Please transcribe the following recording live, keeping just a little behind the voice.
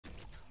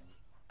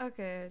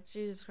Okay,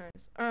 Jesus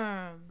Christ.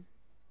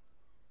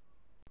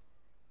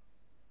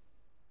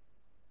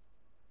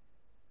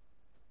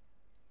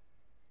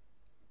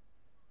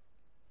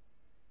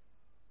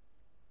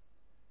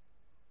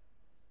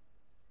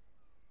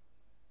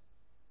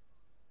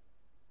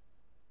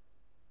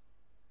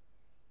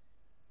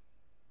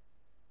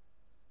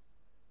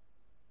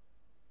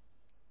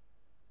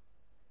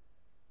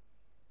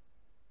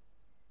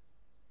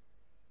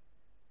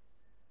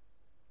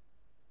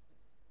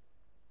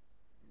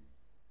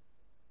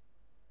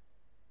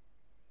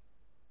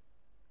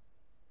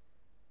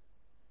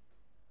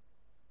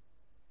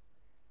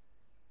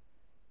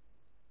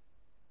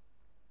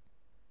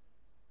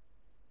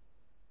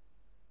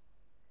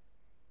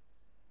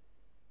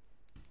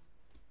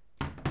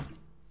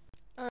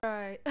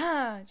 Alright.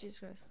 Jesus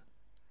Christ.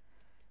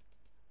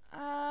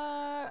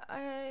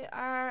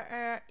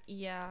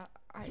 Yeah.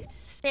 I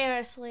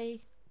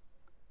seriously.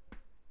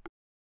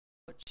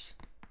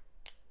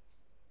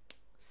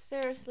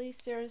 Seriously.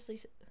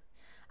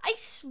 I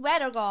swear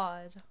to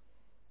God.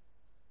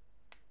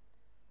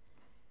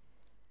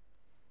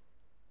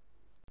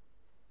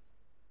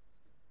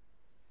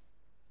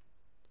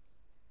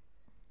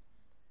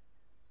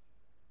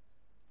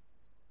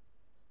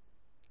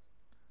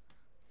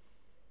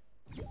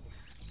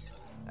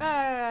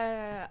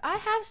 I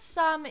have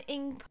some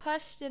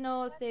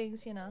impersonal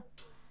things, you know.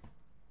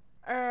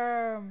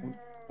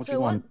 What do you So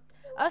what? want?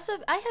 Also,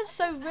 I have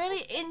so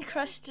really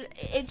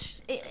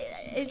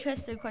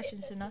interesting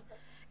questions, you know,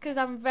 because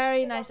I'm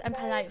very nice and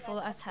politeful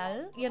as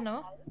hell, you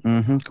know.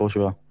 Of course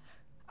you are.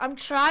 I'm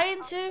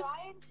trying to.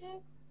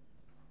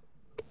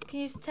 Can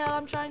you tell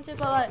I'm trying to?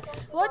 But like,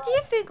 what do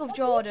you think of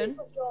Jordan?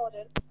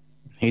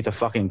 He's a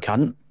fucking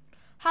cunt.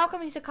 How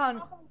come he's a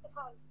cunt?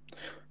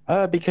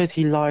 Because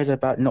he lied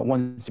about not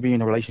wanting to be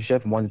in a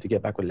relationship and wanted to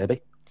get back with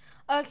Libby.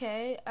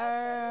 Okay.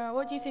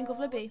 What do you think of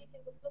Libby?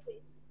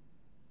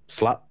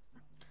 Slut.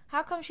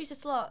 How come she's a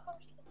slut?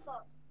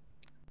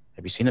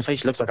 Have you seen her face?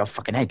 She looks like a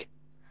fucking egg.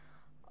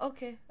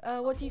 Okay.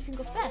 What do you think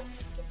of Beth?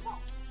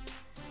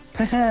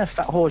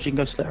 Fat whore, she can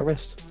go slit her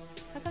wrist.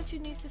 How come she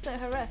needs to slit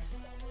her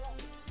wrist?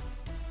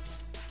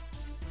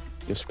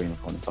 You're screaming,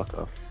 fuck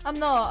off. I'm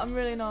not. I'm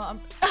really not.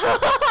 I'm.